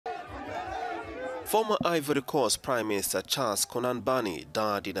Former Ivory Coast Prime Minister Charles Konan Banny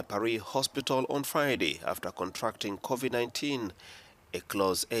died in a Paris hospital on Friday after contracting COVID-19, a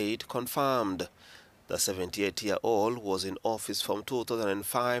close aide confirmed. The 78-year-old was in office from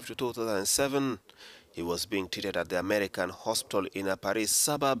 2005 to 2007. He was being treated at the American hospital in a Paris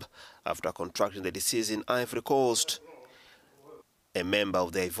suburb after contracting the disease in Ivory Coast. A member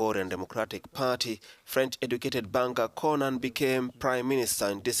of the Ivorian Democratic Party, French-educated banker Konan became Prime Minister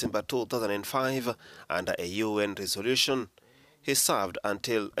in December 2005 under a UN resolution. He served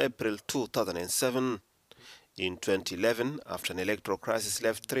until April 2007. In 2011, after an electoral crisis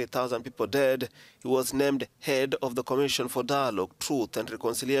left 3,000 people dead, he was named head of the Commission for Dialogue, Truth and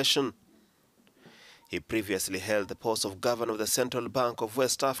Reconciliation. He previously held the post of governor of the Central Bank of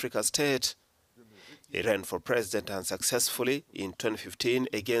West Africa State. He ran for president unsuccessfully in 2015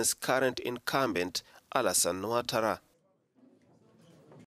 against current incumbent Alassane Ouattara.